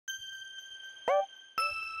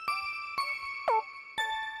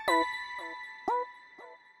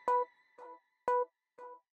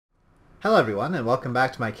Hello everyone, and welcome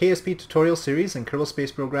back to my KSP tutorial series in Kerbal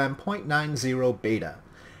Space Program 0.90 Beta.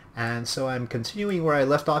 And so I'm continuing where I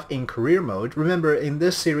left off in career mode. Remember, in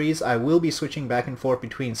this series I will be switching back and forth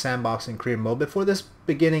between sandbox and career mode, but for this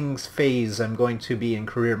beginning phase I'm going to be in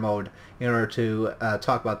career mode in order to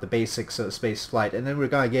talk about the basics of space flight, and then we're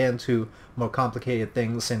going to get into more complicated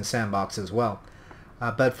things in sandbox as well.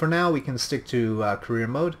 But for now we can stick to career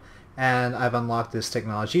mode, and I've unlocked this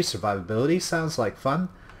technology. Survivability sounds like fun.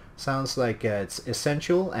 Sounds like it's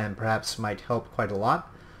essential and perhaps might help quite a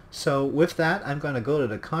lot. So with that, I'm going to go to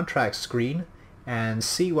the contract screen and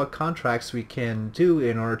see what contracts we can do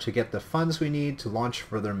in order to get the funds we need to launch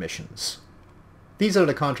further missions. These are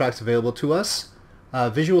the contracts available to us.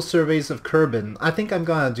 Visual surveys of Kerbin. I think I'm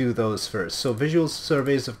going to do those first. So visual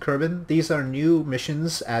surveys of Kerbin. These are new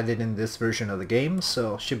missions added in this version of the game,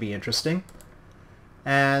 so should be interesting.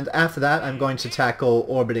 And after that I'm going to tackle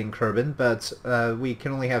orbiting Kerbin, but we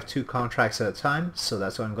can only have 2 contracts at a time, so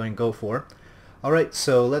that's what I'm going to go for. Alright,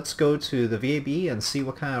 so let's go to the VAB and see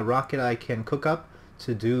what kind of rocket I can cook up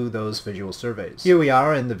to do those visual surveys. Here we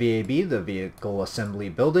are in the VAB, the Vehicle Assembly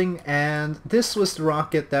Building, and this was the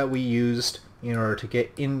rocket that we used in order to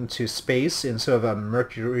get into space in sort of a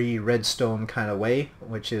Mercury redstone kind of way,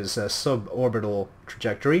 which is a suborbital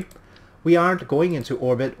trajectory. We aren't going into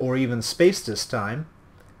orbit or even space this time,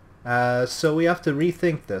 so we have to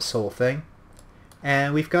rethink this whole thing.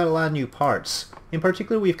 And we've got a lot of new parts. In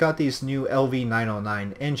particular, we've got these new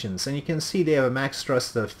LV909 engines, and you can see they have a max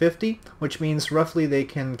thrust of 50, which means roughly they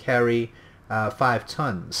can carry 5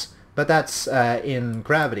 tons. But that's in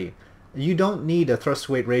gravity. You don't need a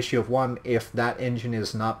thrust-to-weight ratio of 1 if that engine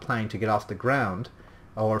is not planning to get off the ground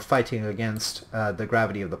or fighting against the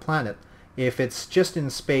gravity of the planet. If it's just in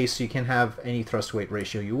space, you can have any thrust-weight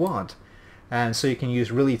ratio you want. And so you can use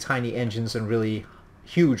really tiny engines and really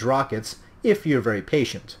huge rockets if you're very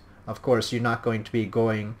patient. Of course, you're not going to be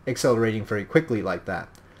accelerating very quickly like that.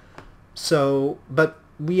 So, but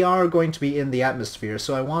we are going to be in the atmosphere,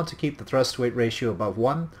 so I want to keep the thrust-weight ratio above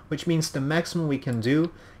 1, which means the maximum we can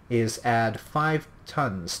do is add 5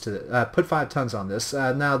 tons to, put 5 tons on this.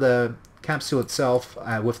 Now the capsule itself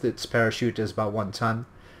with its parachute is about 1 ton.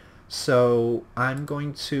 So I'm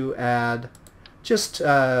going to add just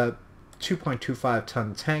 2.25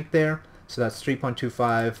 ton tank there. So that's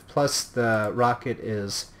 3.25 plus the rocket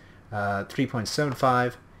is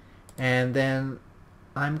 3.75. And then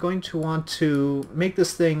I'm going to want to make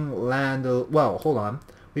this thing land, well, hold on.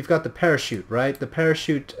 We've got the parachute, right? The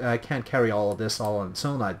parachute can't carry all of this all on its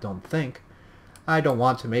own, I don't think. I don't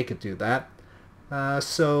want to make it do that.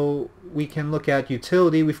 So we can look at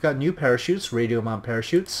utility. We've got new parachutes, radio mount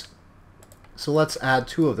parachutes. So let's add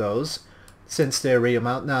 2 of those since they're radio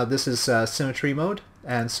mount. Now this is symmetry mode,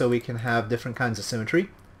 and so we can have different kinds of symmetry.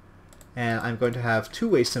 And I'm going to have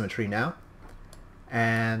 2-way symmetry now.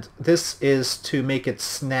 And this is to make it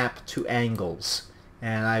snap to angles.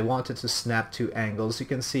 And I want it to snap to angles. You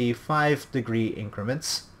can see 5-degree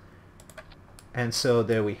increments. And so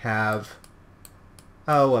there we have,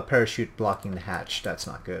 oh, a parachute blocking the hatch. That's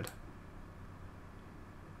not good.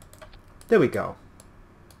 There we go.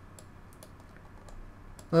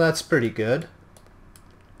 Well, that's pretty good.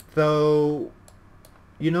 Though,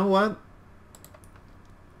 you know what?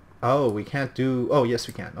 Oh, we can't do... Oh, yes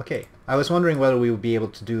we can. Okay. I was wondering whether we would be able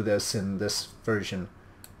to do this in this version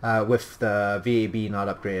with the VAB not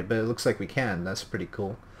upgraded, but it looks like we can. That's pretty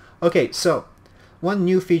cool. Okay, so one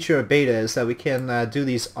new feature of beta is that we can do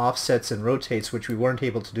these offsets and rotates, which we weren't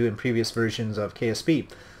able to do in previous versions of KSP.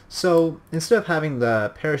 So instead of having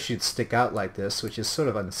the parachute stick out like this, which is sort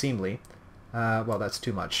of unseemly, well, that's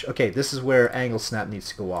too much. Okay, this is where angle snap needs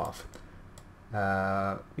to go off.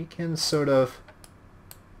 We can sort of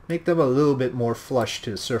make them a little bit more flush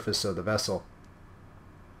to the surface of the vessel.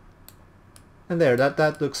 And there,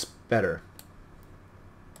 that looks better.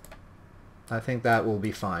 I think that will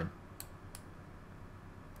be fine.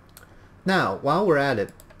 Now, while we're at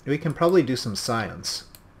it, we can probably do some science.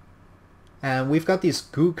 And we've got these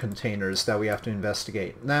goo containers that we have to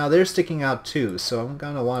investigate. Now they're sticking out too, so I'm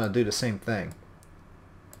going to want to do the same thing.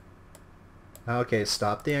 Okay,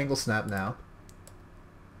 stop the angle snap now.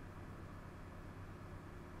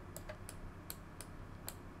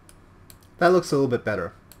 That looks a little bit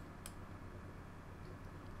better.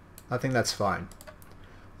 I think that's fine.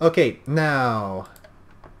 Okay, now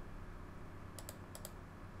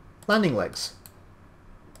landing legs.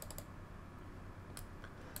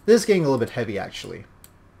 This is getting a little bit heavy, actually.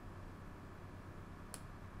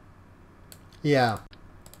 Yeah.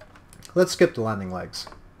 Let's skip the landing legs.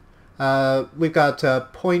 We've got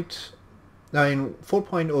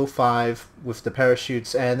 4.05 with the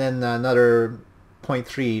parachutes, and then another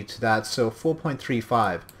 4.3 to that, so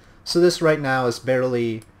 4.35. So this right now is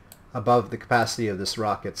barely above the capacity of this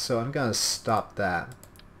rocket, so I'm going to stop that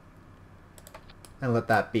and let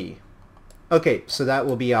that be. Okay, so that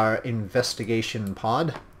will be our investigation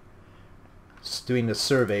pod. Just doing the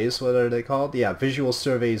surveys, what are they called? Yeah, visual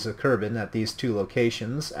surveys of Kerbin at these two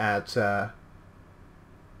locations at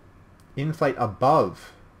in-flight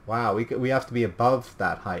above. Wow, we have to be above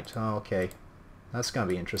that height. Oh, okay. That's going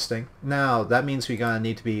to be interesting. Now, that means we're going to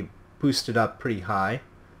need to be boosted up pretty high.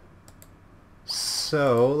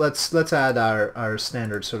 So, let's add our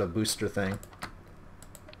standard sort of booster thing.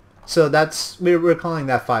 So that's, we're calling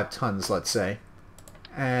that 5 tons, let's say.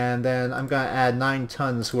 And then I'm going to add 9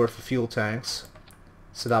 tons worth of fuel tanks.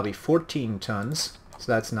 So that'll be 14 tons.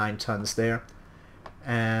 So that's 9 tons there.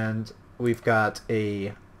 And we've got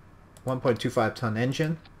a 1.25 ton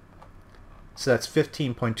engine. So that's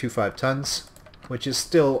 15.25 tons, which is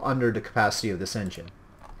still under the capacity of this engine.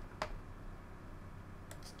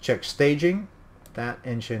 Check staging. That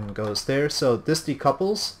engine goes there. So this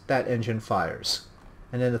decouples, that engine fires.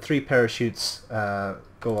 And then the 3 parachutes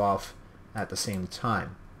go off at the same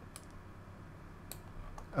time.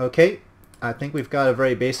 Okay, I think we've got a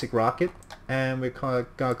very basic rocket, and we're going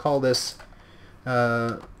to call this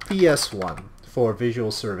VS1 for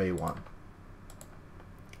Visual Survey 1.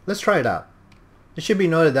 Let's try it out. It should be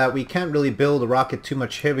noted that we can't really build a rocket too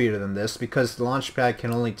much heavier than this because the launch pad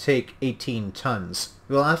can only take 18 tons.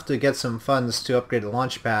 We'll have to get some funds to upgrade the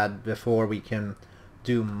launch pad before we can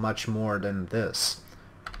do much more than this.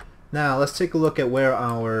 Now let's take a look at where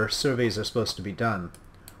our surveys are supposed to be done.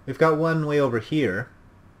 We've got one way over here,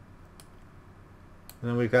 and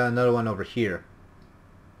then we've got another one over here.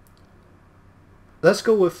 Let's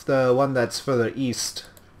go with the one that's further east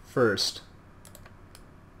first,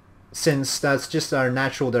 since that's just our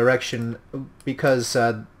natural direction, because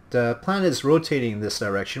the planet is rotating in this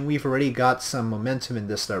direction. We've already got some momentum in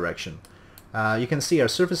this direction. You can see our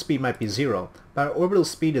surface speed might be 0, but our orbital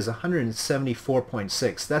speed is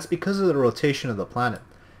 174.6. That's because of the rotation of the planet.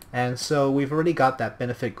 And so we've already got that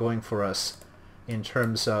benefit going for us in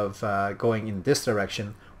terms of going in this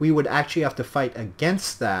direction. We would actually have to fight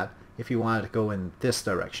against that if you wanted to go in this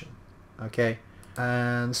direction. Okay?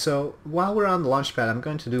 And so while we're on the launch pad, I'm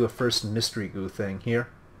going to do a first mystery goo thing here.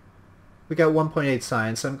 We got 1.8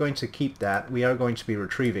 science. I'm going to keep that. We are going to be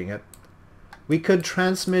retrieving it. We could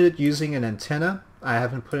transmit it using an antenna. I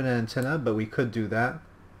haven't put in an antenna, but we could do that.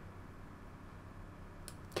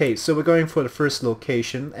 Okay, so we're going for the first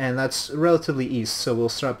location, and that's relatively east, so we'll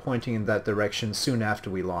start pointing in that direction soon after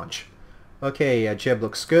we launch. Okay, Jeb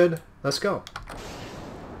looks good. Let's go.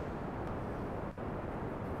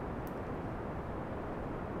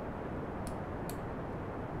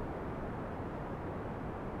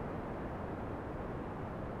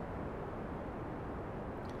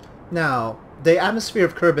 Now, the atmosphere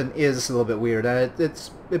of Kerbin is a little bit weird, and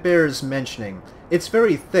it bears mentioning. It's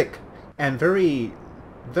very thick and very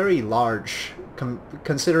large,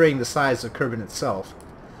 considering the size of Kerbin itself.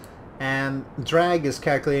 And drag is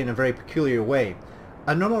calculated in a very peculiar way.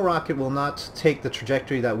 A normal rocket will not take the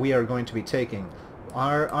trajectory that we are going to be taking.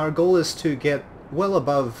 Our goal is to get well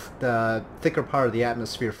above the thicker part of the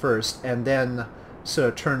atmosphere first, and then sort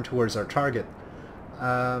of turn towards our target.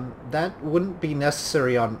 That wouldn't be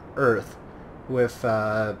necessary on Earth with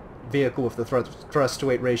a vehicle with the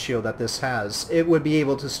thrust-to-weight ratio that this has. It would be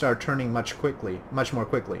able to start turning much more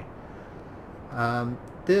quickly.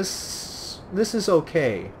 This is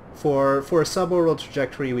okay. For a suborbital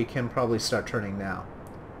trajectory, we can probably start turning now.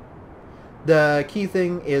 The key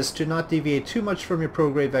thing is to not deviate too much from your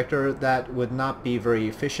prograde vector. That would not be very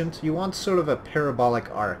efficient. You want sort of a parabolic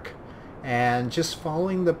arc, and just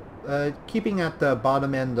following the keeping at the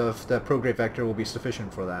bottom end of the prograde vector will be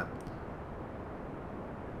sufficient for that.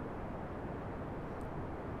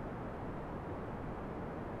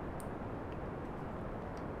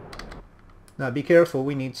 Now be careful,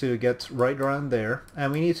 we need to get right around there,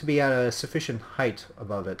 and we need to be at a sufficient height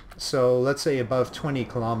above it. So let's say above 20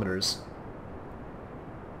 kilometers.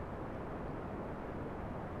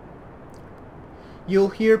 You'll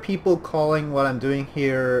hear people calling what I'm doing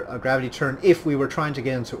here a gravity turn if we were trying to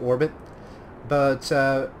get into orbit, but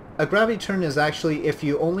a gravity turn is actually if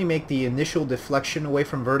you only make the initial deflection away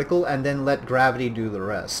from vertical and then let gravity do the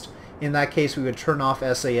rest. In that case, we would turn off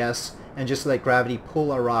SAS and just let gravity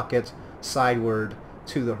pull our rocket sideward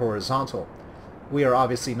to the horizontal. We are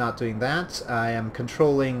obviously not doing that. I am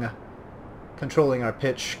controlling our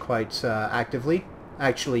pitch quite actively.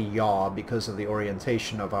 Actually yaw because of the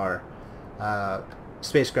orientation of our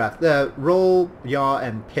spacecraft. The roll, yaw,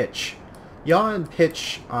 and pitch. Yaw and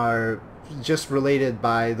pitch are just related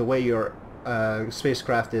by the way your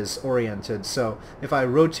spacecraft is oriented. So if I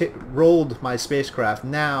rolled my spacecraft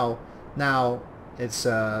now it's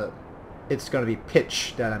going to be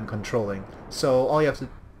pitch that I'm controlling. So all you have to...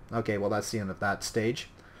 Okay, well that's the end of that stage.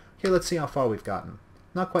 Okay, let's see how far we've gotten.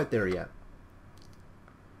 Not quite there yet.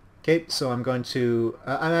 Okay, so I'm going to...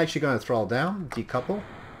 I'm actually going to throttle down, decouple,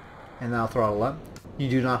 and now throttle up. You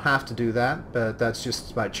do not have to do that, but that's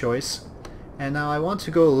just by choice. And now I want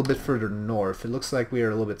to go a little bit further north. It looks like we are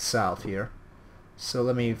a little bit south here. So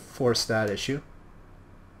let me force that issue.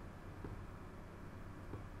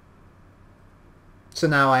 So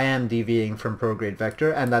now I am deviating from prograde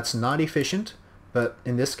vector, and that's not efficient, but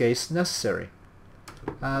in this case necessary.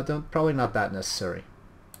 Probably not that necessary.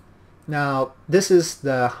 Now this is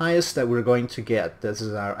the highest that we're going to get. This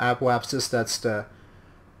is our apoapsis. That's the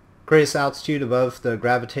greatest altitude above the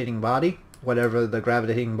gravitating body, whatever the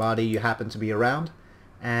gravitating body you happen to be around.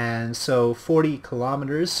 And so 40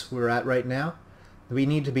 kilometers we're at right now. We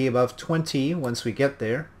need to be above 20 once we get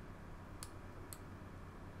there.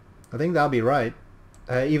 I think that'll be right,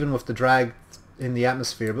 even with the drag in the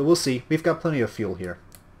atmosphere, but we'll see. We've got plenty of fuel here.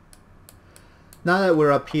 Now that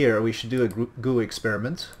we're up here, we should do a goo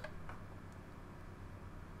experiment.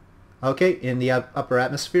 Okay, in the upper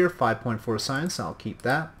atmosphere, 5.4 science, I'll keep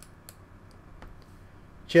that.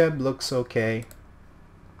 Jeb looks okay.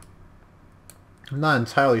 I'm not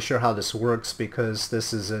entirely sure how this works because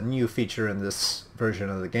this is a new feature in this version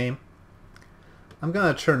of the game. I'm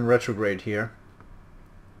going to turn retrograde here,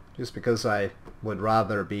 just because I would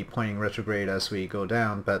rather be pointing retrograde as we go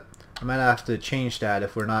down, but I might have to change that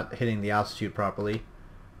if we're not hitting the altitude properly.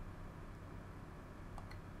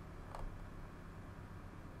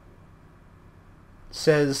 It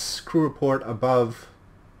says crew report above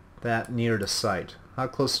that near the site. How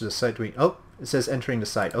close to the site do we... Oh, it says entering the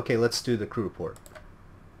site. Okay, let's do the crew report.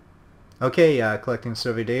 Okay, collecting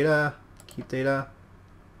survey data, keep data.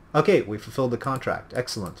 Okay, we fulfilled the contract.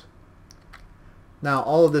 Excellent. Now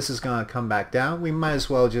all of this is going to come back down. We might as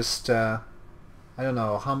well just, I don't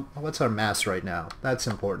know, what's our mass right now? That's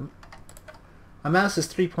important. Our mass is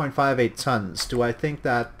 3.58 tons. Do I think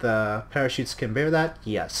that the parachutes can bear that?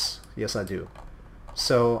 Yes. Yes, I do.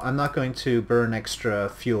 So I'm not going to burn extra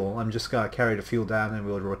fuel. I'm just going to carry the fuel down and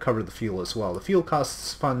we'll recover the fuel as well. The fuel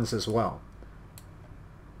costs funds as well.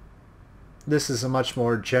 This is a much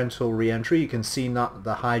more gentle re-entry. You can see not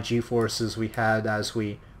the high G-forces we had as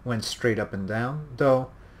we went straight up and down, though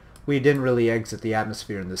we didn't really exit the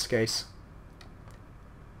atmosphere in this case.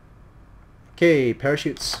 Okay,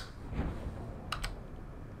 parachutes.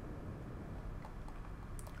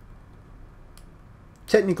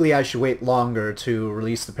 Technically I should wait longer to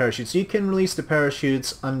release the parachutes. You can release the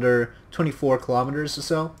parachutes under 24 kilometers or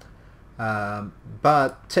so,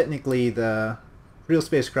 but technically the real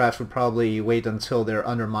spacecraft would probably wait until they're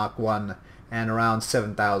under Mach 1 and around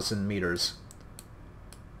 7,000 meters.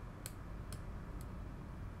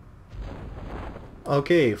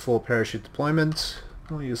 Okay, full parachute deployment.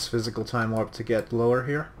 We'll use physical time warp to get lower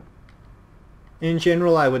here. In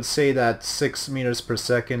general, I would say that 6 meters per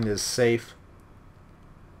second is safe.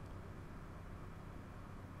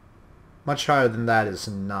 Much higher than that is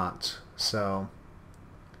not, so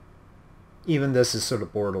even this is sort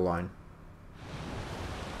of borderline.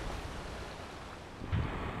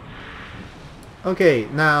 Okay,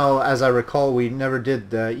 now as I recall we never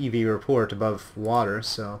did the EV report above water,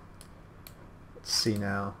 so let's see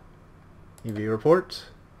now. EV report.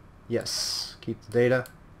 Yes, keep the data.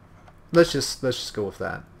 Let's just go with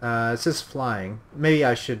that. It says flying. Maybe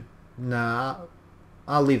I should... Nah,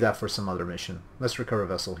 I'll leave that for some other mission. Let's recover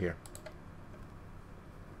vessel here.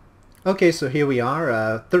 Okay, so here we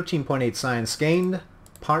are. 13.8 science gained.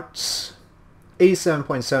 Parts.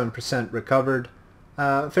 87.7% recovered.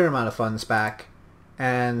 A fair amount of funds back.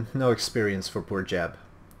 And no experience for poor Jeb.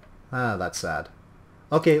 Ah, that's sad.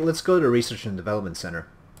 Okay, let's go to Research and Development Center.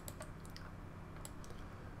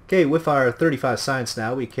 Okay, with our 35 science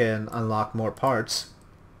now, we can unlock more parts.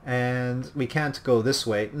 And we can't go this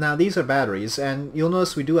way. Now, these are batteries, and you'll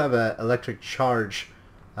notice we do have an electric charge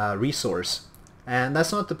resource. And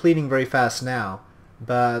that's not depleting very fast now,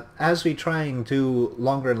 but as we try and do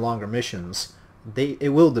longer and longer missions,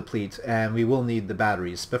 it will deplete, and we will need the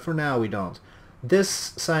batteries. But for now, we don't.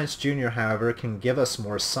 This Science Junior, however, can give us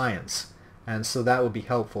more science, and so that would be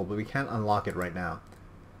helpful, but we can't unlock it right now.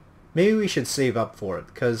 Maybe we should save up for it,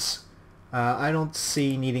 because I don't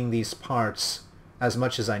see needing these parts as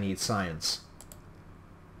much as I need science.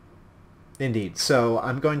 Indeed, so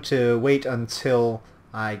I'm going to wait until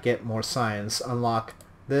I get more science, unlock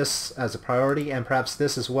this as a priority, and perhaps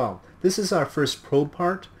this as well. This is our first probe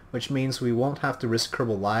part, which means we won't have to risk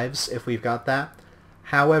Kerbal lives if we've got that.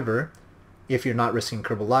 However, if you're not risking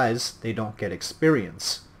Kerbal lives, they don't get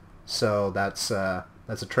experience. So that's a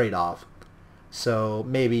trade-off. So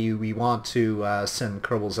maybe we want to send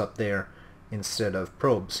Kerbals up there instead of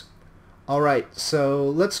probes. Alright, so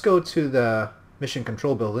let's go to the mission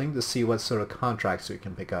control building to see what sort of contracts we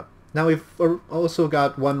can pick up. Now we've also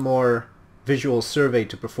got one more visual survey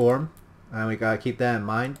to perform, and we gotta keep that in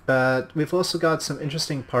mind, but we've also got some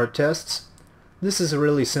interesting part tests. This is a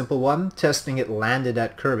really simple one, testing it landed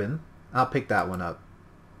at Kerbin. I'll pick that one up.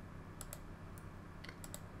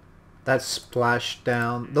 That splashed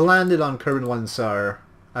down. The landed on Kerbin ones are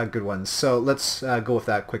good ones, so let's go with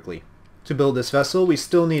that quickly. To build this vessel, we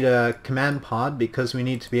still need a command pod because we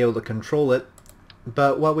need to be able to control it,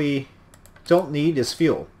 but what we don't need is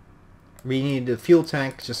fuel. We need a fuel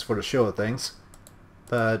tank just for the show of things,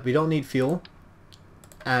 but we don't need fuel,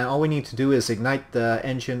 and all we need to do is ignite the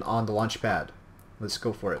engine on the launch pad. Let's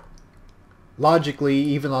go for it. Logically,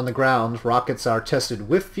 even on the ground, rockets are tested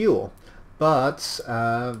with fuel, but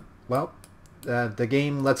well, the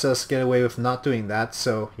game lets us get away with not doing that,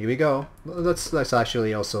 so here we go. Let's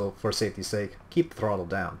actually also, for safety's sake, keep the throttle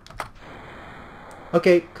down.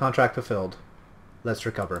 Okay, contract fulfilled. Let's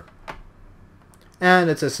recover.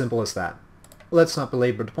 And it's as simple as that. Let's not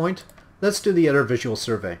belabor the point. Let's do the other visual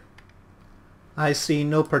survey. I see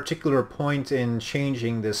no particular point in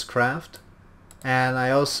changing this craft, and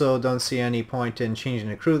I also don't see any point in changing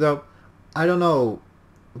the crew, though. I don't know.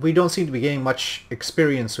 We don't seem to be getting much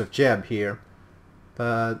experience with Jeb here,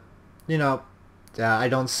 but you know, I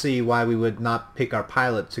don't see why we would not pick our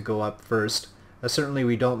pilot to go up first. Certainly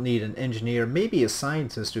we don't need an engineer. Maybe a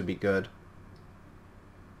scientist would be good.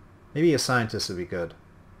 Maybe a scientist would be good.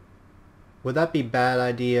 Would that be a bad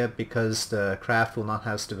idea because the craft will not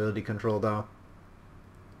have stability control though?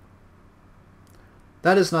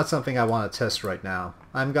 That is not something I want to test right now.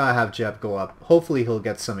 I'm gonna have Jeb go up. Hopefully he'll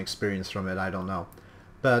get some experience from it, I don't know.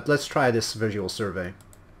 But let's try this visual survey.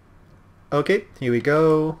 Okay, here we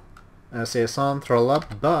go. SAS on, throttle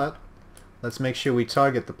up, but let's make sure we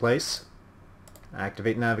target the place.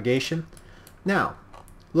 Activate navigation. Now,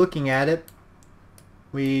 looking at it,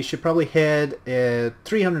 we should probably head at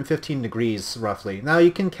 315 degrees roughly. Now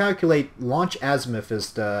you can calculate launch azimuth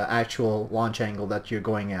is the actual launch angle that you're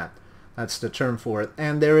going at. That's the term for it.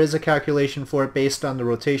 And there is a calculation for it based on the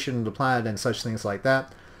rotation of the planet and such things like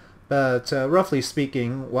that. But roughly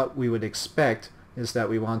speaking, what we would expect is that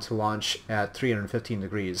we want to launch at 315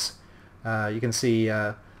 degrees. You can see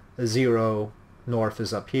 0 north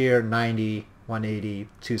is up here, 90, 180,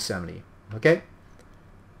 270. Okay?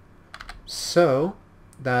 So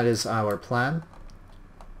that is our plan,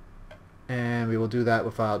 and we will do that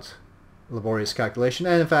without laborious calculation.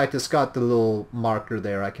 And in fact, it's got the little marker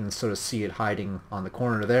there. I can sort of see it hiding on the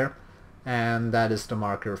corner there, and that is the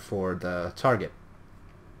marker for the target.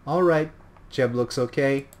 Alright, Jeb looks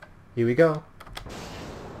okay. Here we go.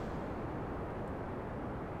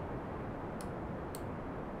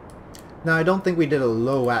 Now I don't think we did a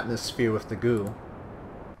low atmosphere with the goo.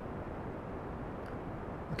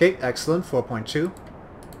 Okay, excellent, 4.2.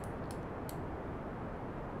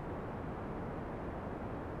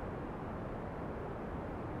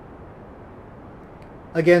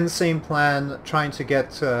 Again, same plan, trying to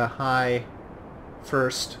get high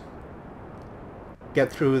first.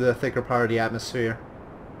 Get through the thicker part of the atmosphere.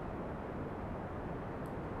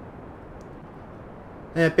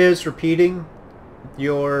 And it bears repeating,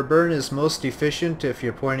 your burn is most efficient if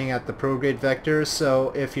you're pointing at the prograde vector,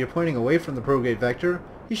 so if you're pointing away from the prograde vector,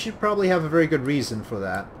 you should probably have a very good reason for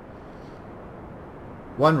that.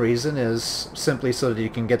 One reason is simply so that you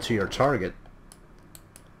can get to your target.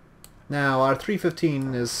 Now our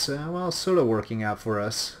 315 is, well, sort of working out for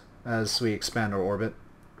us as we expand our orbit.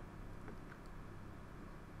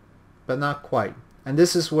 But not quite. And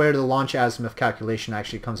this is where the launch azimuth calculation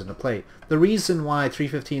actually comes into play. The reason why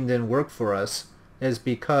 315 didn't work for us is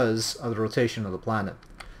because of the rotation of the planet.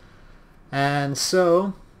 And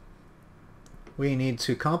so we need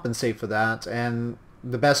to compensate for that, and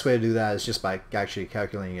the best way to do that is just by actually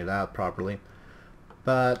calculating it out properly.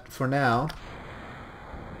 But for now,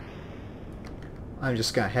 I'm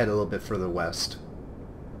just going to head a little bit further west.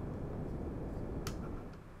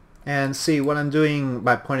 And see, what I'm doing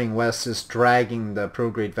by pointing west is dragging the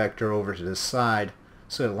prograde vector over to this side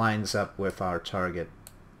so it lines up with our target.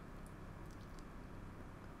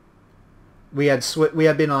 We had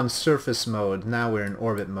been on surface mode, now we're in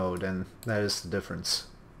orbit mode, and that is the difference.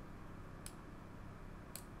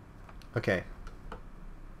 Okay.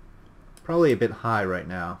 Probably a bit high right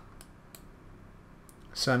now.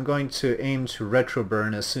 So I'm going to aim to retro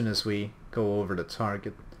burn as soon as we go over the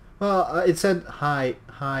target. Well, it said high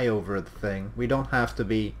over the thing. We don't have to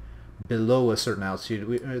be below a certain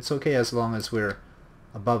altitude. It's okay as long as we're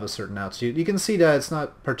above a certain altitude. You can see that it's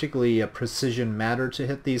not particularly a precision matter to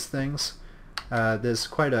hit these things. There's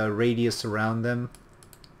quite a radius around them.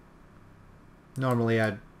 Normally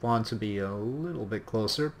I'd want to be a little bit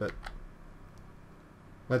closer, but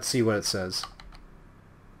let's see what it says.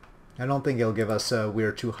 I don't think it'll give us a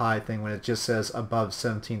we're too high thing when it just says above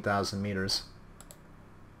 17,000 meters.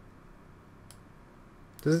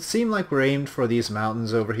 Does it seem like we're aimed for these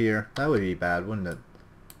mountains over here? That would be bad, wouldn't it?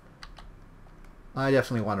 I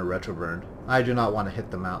definitely want to retroburn. I do not want to hit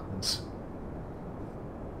the mountains.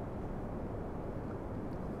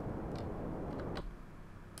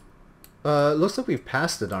 Looks like we've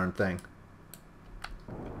passed the darn thing.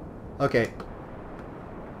 Okay.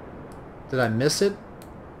 Did I miss it?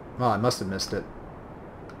 Well, I must have missed it.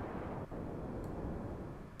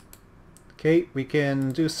 Okay, we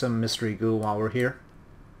can do some mystery goo while we're here.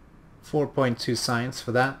 4.2 science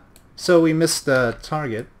for that. So we missed the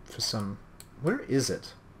target for some... Where is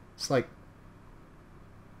it? It's like...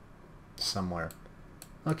 somewhere.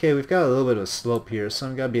 Okay, we've got a little bit of a slope here, so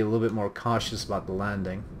I'm gotta be a little bit more cautious about the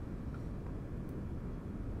landing.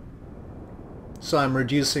 So I'm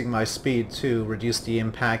reducing my speed to reduce the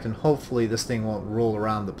impact, and hopefully this thing won't roll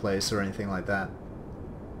around the place or anything like that.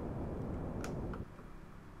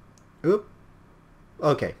 Oop.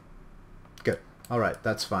 Okay. Good. Alright,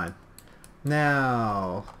 that's fine.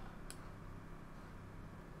 Now...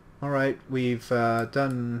 Alright, we've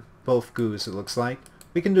done both goos, it looks like.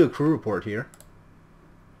 We can do a crew report here.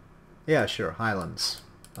 Yeah, sure, Highlands.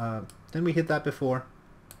 Didn't we hit that before?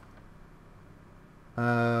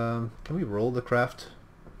 Can we roll the craft?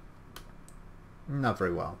 Not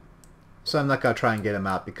very well. So I'm not going to try and get him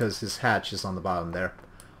out because his hatch is on the bottom there.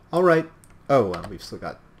 Alright. Oh, well, we've still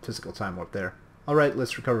got physical time warp there. Alright,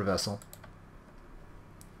 let's recover vessel.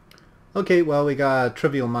 Okay, well, we got a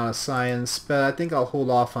trivial amount of science, but I think I'll hold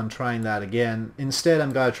off on trying that again. Instead,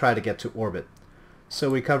 I'm going to try to get to orbit. So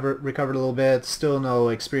we recovered a little bit, still no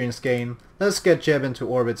experience gain. Let's get Jeb into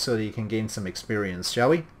orbit so that he can gain some experience, shall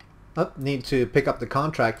we? Oh, need to pick up the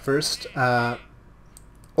contract first. Orbit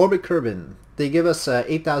Kerbin. They give us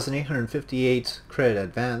 8,858 credit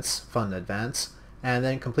advance, fund advance, and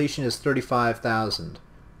then completion is 35,000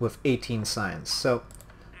 with 18 science. So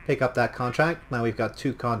pick up that contract. Now we've got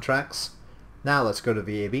 2 contracts. Now let's go to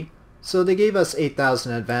VAB. So they gave us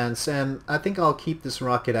 8,000 advance, and I think I'll keep this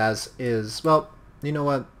rocket as is. Well, you know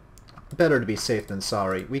what? Better to be safe than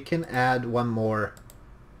sorry. We can add one more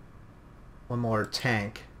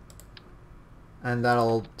tank, and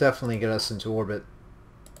that'll definitely get us into orbit.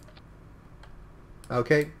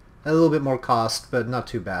 Okay, a little bit more cost, but not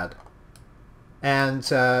too bad. And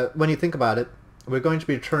when you think about it, we're going to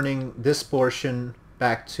be returning this portion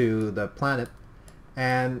back to the planet,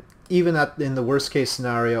 and even in the worst case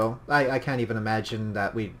scenario, I can't even imagine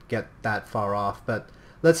that we'd get that far off, but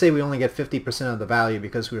let's say we only get 50% of the value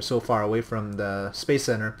because we're so far away from the Space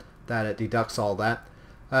Center that it deducts all that.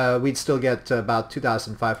 We'd still get about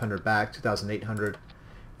 2,500 back, 2,800,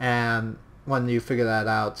 and when you figure that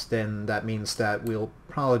out, then that means that we'll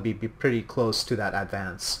probably be pretty close to that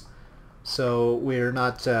advance. So we're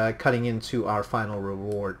not cutting into our final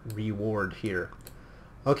reward here.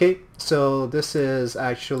 Okay, so this is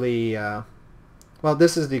actually, well,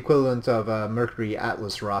 this is the equivalent of a Mercury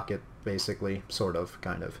Atlas rocket, basically, sort of,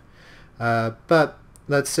 kind of. But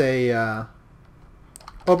let's say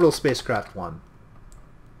Orbital Spacecraft 1.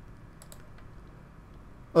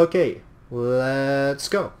 Okay, let's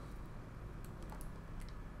go.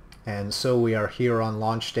 And so we are here on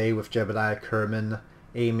launch day with Jebediah Kerbin,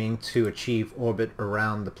 aiming to achieve orbit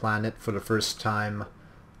around the planet for the first time.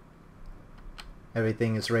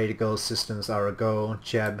 Everything is ready to go, systems are a go.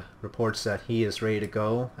 Jeb reports that he is ready to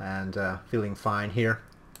go and feeling fine here.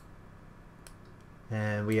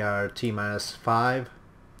 And we are T-minus 5,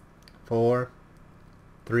 4,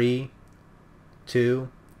 3, 2,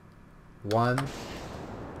 1,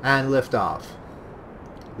 and liftoff.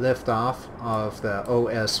 Liftoff of the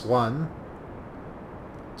OS-1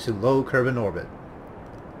 to low Kerbin orbit.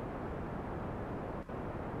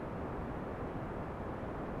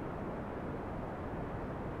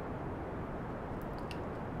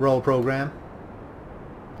 Roll program.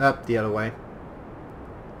 Up the other way.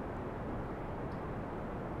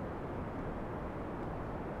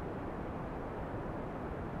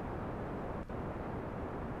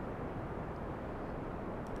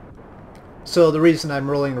 So the reason I'm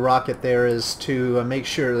rolling the rocket there is to make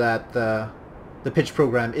sure that the pitch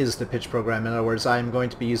program is the pitch program. In other words, I'm going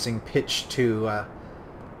to be using pitch to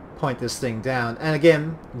point this thing down. And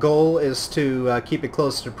again, goal is to keep it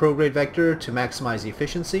close to prograde vector to maximize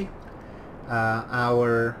efficiency.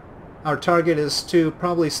 Our Our target is to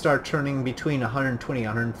probably start turning between 120 and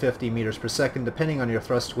 150 meters per second, depending on your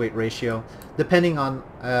thrust-weight ratio. Depending on,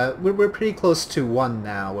 we're pretty close to 1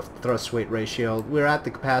 now with thrust-weight ratio. We're at the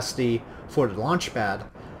capacity for the launch pad.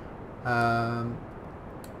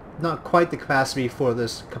 Not quite the capacity for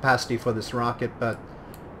this rocket, but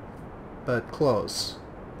close.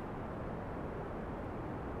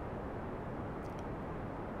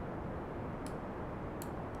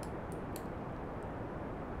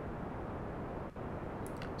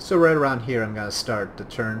 So right around here I'm going to start the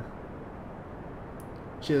turn.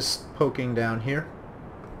 Just poking down here.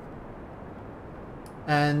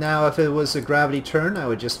 And now if it was a gravity turn, I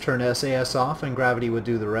would just turn SAS off and gravity would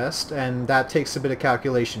do the rest, and that takes a bit of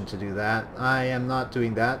calculation to do that. I am not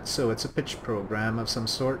doing that, so it's a pitch program of some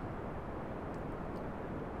sort.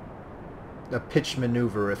 A pitch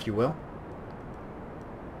maneuver, if you will.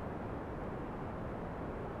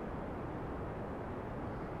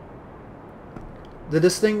 The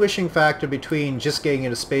distinguishing factor between just getting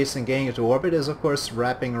into space and getting into orbit is, of course,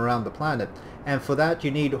 wrapping around the planet. And for that,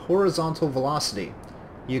 you need horizontal velocity.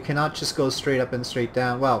 You cannot just go straight up and straight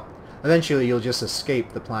down. Well, eventually you'll just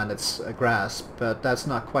escape the planet's grasp, but that's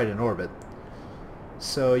not quite an orbit.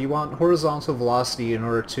 So you want horizontal velocity in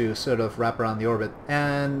order to sort of wrap around the orbit.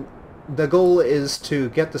 And the goal is to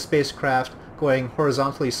get the spacecraft going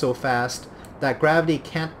horizontally so fast that gravity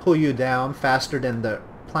can't pull you down faster than the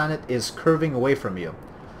planet is curving away from you.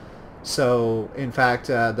 So in fact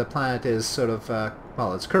the planet is sort of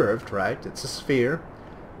well, it's curved, right? It's a sphere.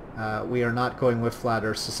 We are not going with flat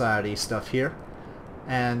earth society stuff here,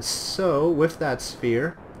 and so with that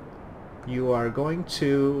sphere you are going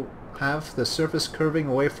to have the surface curving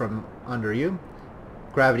away from under you.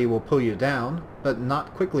 Gravity will pull you down, but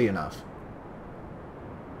not quickly enough.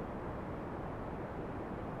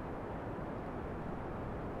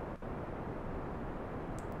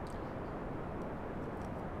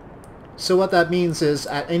 So what that means is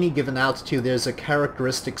at any given altitude there's a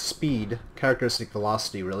characteristic speed, characteristic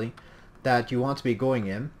velocity really, that you want to be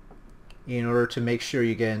going in order to make sure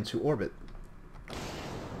you get into orbit.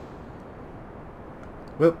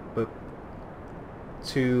 Whoop, whoop.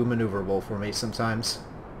 Too maneuverable for me sometimes.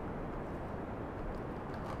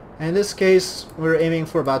 In this case we're aiming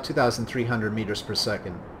for about 2,300 meters per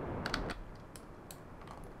second.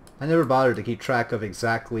 I never bothered to keep track of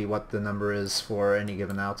exactly what the number is for any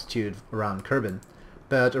given altitude around Kerbin,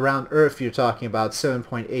 but around Earth you're talking about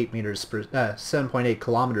 7.8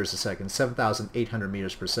 kilometers a second, 7,800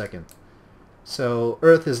 meters per second. So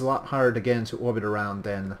Earth is a lot harder to get into orbit around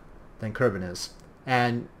than Kerbin is,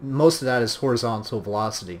 and most of that is horizontal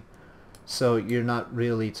velocity. So you're not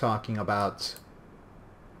really talking about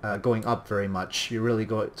going up very much. You're really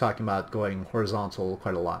talking about going horizontal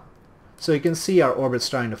quite a lot. So you can see our orbit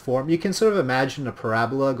starting to form. You can sort of imagine a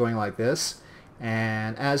parabola going like this,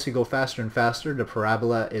 and as you go faster and faster, the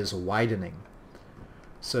parabola is widening.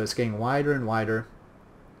 So it's getting wider and wider.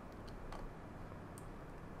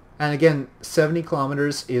 And again, 70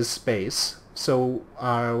 kilometers is space, so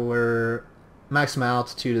our maximum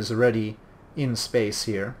altitude is already in space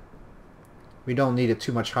here. We don't need it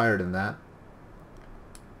too much higher than that.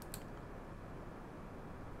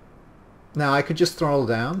 Now I could just throttle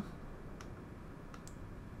down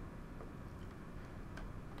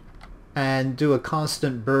and do a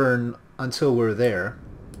constant burn until we're there.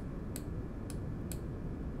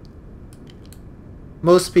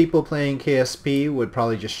 Most people playing KSP would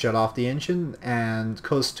probably just shut off the engine and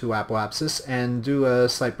coast to apoapsis and do a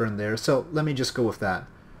slight burn there. So let me just go with that.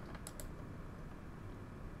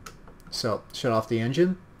 So shut off the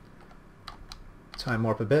engine, time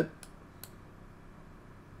warp a bit.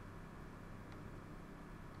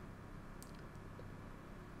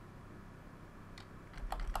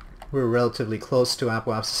 We're relatively close to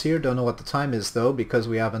apoapsis here. Don't know what the time is though, because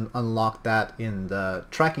we haven't unlocked that in the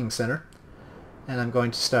tracking center. And I'm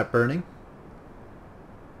going to start burning.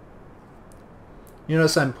 You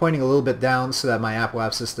notice I'm pointing a little bit down so that my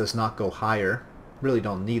apoapsis does not go higher. Really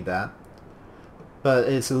don't need that. But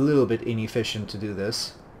it's a little bit inefficient to do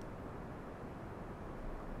this.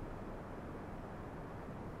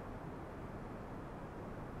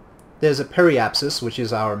 There's a periapsis, which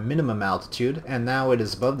is our minimum altitude, and now it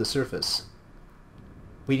is above the surface.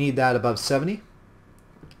 We need that above 70,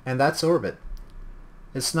 and that's orbit.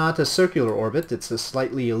 It's not a circular orbit, it's a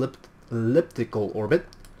slightly elliptical orbit,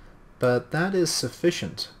 but that is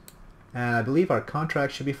sufficient. And I believe our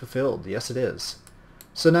contract should be fulfilled. Yes, it is.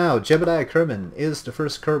 So now, Jebediah Kerbin is the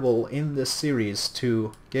first Kerbal in this series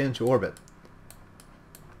to get into orbit.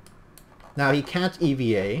 Now he can't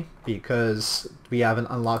EVA because we haven't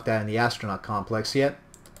unlocked that in the astronaut complex yet,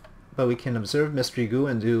 but we can observe Mystery Goo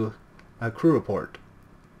and do a crew report.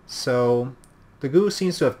 So the goo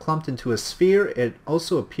seems to have clumped into a sphere. It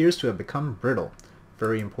also appears to have become brittle.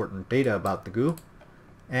 Very important data about the goo.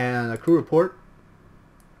 And a crew report.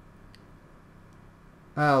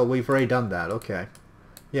 Well, we've already done that. Okay.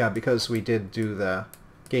 Yeah, because we did do the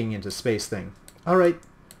getting into space thing. Alright.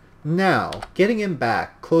 Now, getting him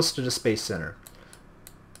back close to the Space Center.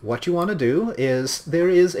 What you want to do is, there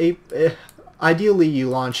is a... ideally you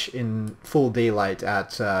launch in full daylight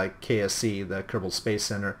at KSC, the Kerbal Space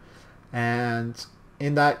Center. And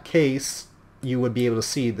in that case, you would be able to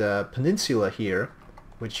see the peninsula here,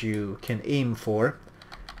 which you can aim for.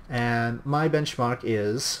 And my benchmark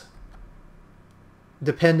is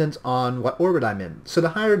dependent on what orbit I'm in. So the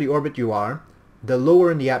higher the orbit you are, the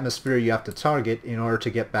lower in the atmosphere you have to target in order to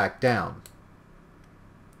get back down.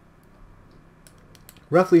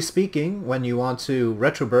 Roughly speaking, when you want to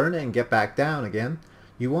retroburn and get back down again,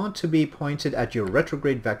 you want to be pointed at your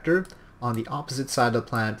retrograde vector on the opposite side of the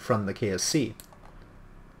planet from the KSC.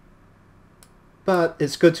 But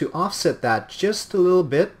it's good to offset that just a little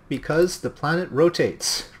bit because the planet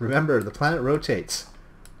rotates. Remember, the planet rotates.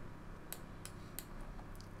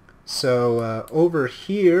 So over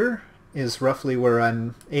here is roughly where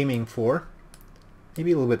I'm aiming for.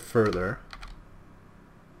 Maybe a little bit further.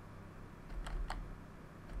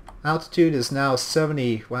 Altitude is now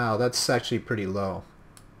 70. Wow, that's actually pretty low.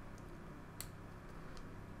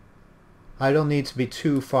 I don't need to be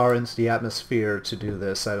too far into the atmosphere to do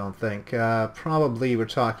this, I don't think. Probably we're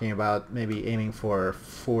talking about maybe aiming for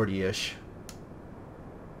 40-ish.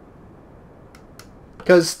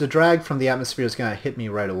 Because the drag from the atmosphere is going to hit me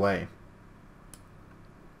right away.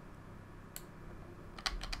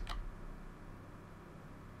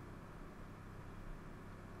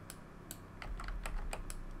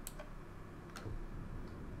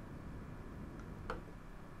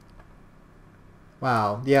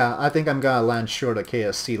 Wow, yeah, I think I'm gonna land short of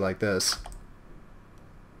KSC like this.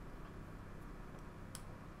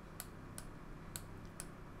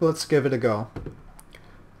 Let's give it a go.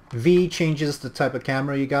 V changes the type of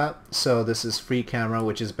camera you got, so this is free camera,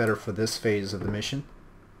 which is better for this phase of the mission.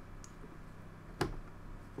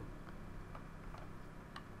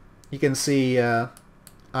 You can see our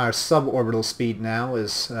suborbital speed now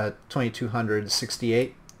is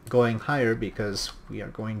 2268, going higher because we are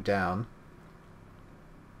going down.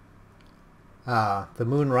 Ah, the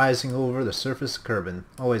moon rising over the surface of Kerbin.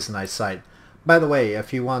 Always a nice sight. By the way,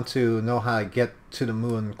 if you want to know how to get to the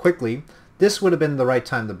moon quickly, this would have been the right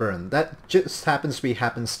time to burn. That just happens to be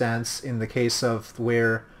happenstance in the case of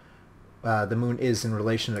where the moon is in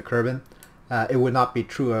relation to Kerbin. It would not be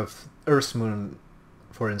true of Earth's moon,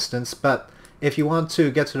 for instance, but if you want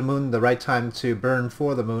to get to the moon, the right time to burn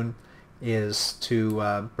for the moon is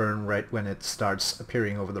to burn right when it starts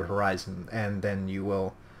appearing over the horizon, and then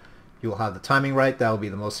you'll have the timing right. That will be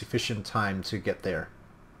the most efficient time to get there.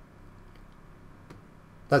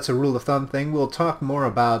 That's a rule of thumb thing. We'll talk more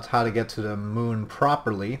about how to get to the moon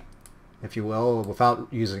properly, if you will, without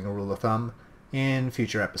using a rule of thumb, in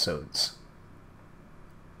future episodes.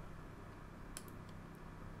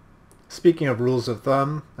 Speaking of rules of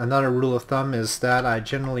thumb, another rule of thumb is that I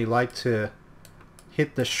generally like to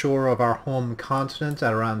hit the shore of our home continent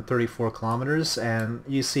at around 34 kilometers, and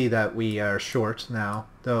you see that we are short now,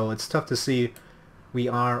 though it's tough to see. We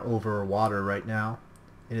are over water right now.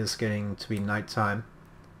 It is getting to be nighttime.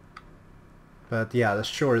 But yeah, the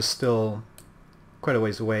shore is still quite a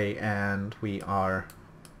ways away and we are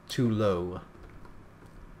too low.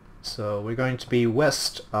 So we're going to be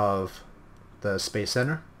west of the Space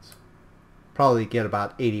Center. Probably get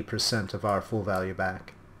about 80% of our full value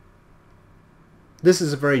back. This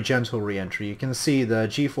is a very gentle re-entry. You can see the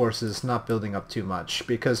G-force is not building up too much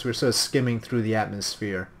because we're sort of skimming through the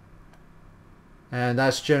atmosphere. And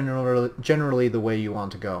that's generally the way you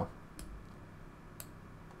want to go.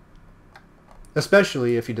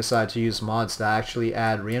 Especially if you decide to use mods that actually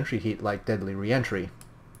add re-entry heat like Deadly Re-entry.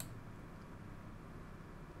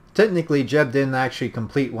 Technically, Jeb didn't actually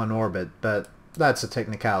complete one orbit, but that's a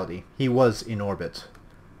technicality. He was in orbit.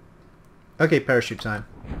 Okay, parachute time.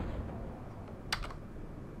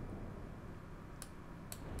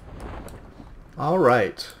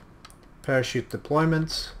 Alright. Parachute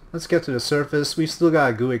deployment. Let's get to the surface. We've still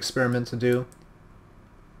got a goo experiment to do.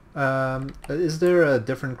 Is there a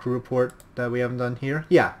different crew report that we haven't done here?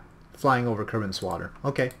 Yeah, flying over Kerbin's water.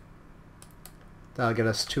 Okay. That'll get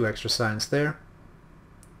us 2 extra signs there.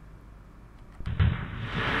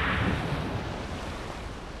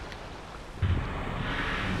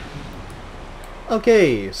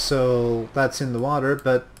 Okay, so that's in the water,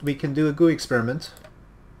 but we can do a goo experiment.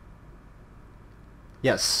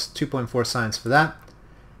 Yes, 2.4 signs for that.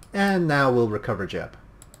 And now we'll recover Jeb.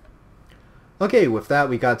 Okay, with that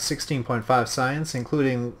we got 16.5 science,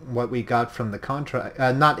 including what we got from the contract,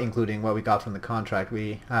 not including what we got from the contract,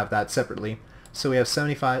 we have that separately. So we have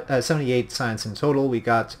 78 science in total. We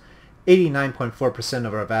got 89.4%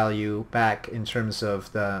 of our value back in terms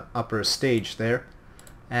of the upper stage there.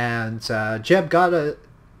 And Jeb got a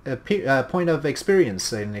point of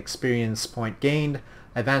experience, an experience point gained,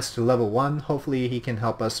 advanced to level 1. Hopefully he can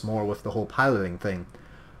help us more with the whole piloting thing.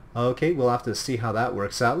 Okay, we'll have to see how that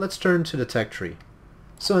works out. Let's turn to the tech tree.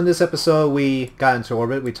 So in this episode we got into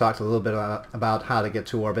orbit. We talked a little bit about how to get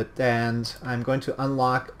to orbit, and I'm going to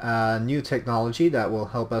unlock a new technology that will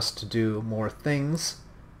help us to do more things.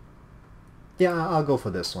 Yeah, I'll go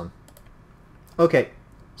for this one. Okay,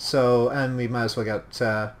 so, and we might as well get,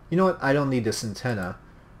 you know what, I don't need this antenna.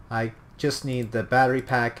 I just need the battery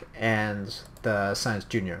pack and the Science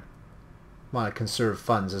Junior. Want to conserve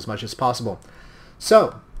funds as much as possible.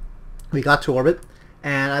 So, we got to orbit,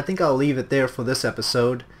 and I think I'll leave it there for this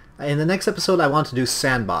episode. In the next episode I want to do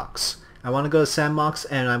Sandbox. I want to go to Sandbox,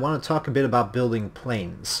 and I want to talk a bit about building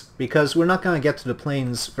planes, because we're not going to get to the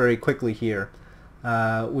planes very quickly here.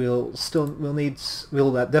 We'll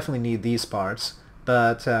definitely need these parts,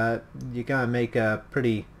 but you gotta make a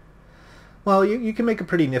pretty, well, you can make a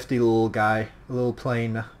pretty nifty little guy, a little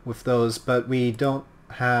plane with those, but we don't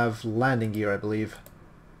have landing gear, I believe.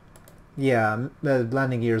 Yeah, the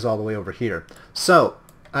landing gear is all the way over here. So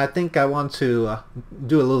I think I want to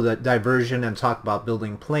do a little diversion and talk about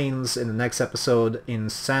building planes in the next episode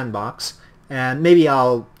in Sandbox, and maybe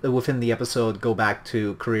I'll, within the episode, go back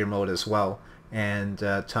to career mode as well and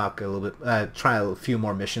talk a little bit, try a few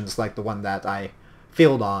more missions like the one that I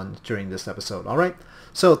failed on during this episode. Alright,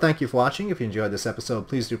 so thank you for watching. If you enjoyed this episode,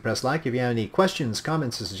 please do press like. If you have any questions,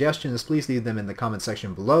 comments, or suggestions, please leave them in the comment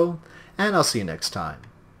section below, and I'll see you next time.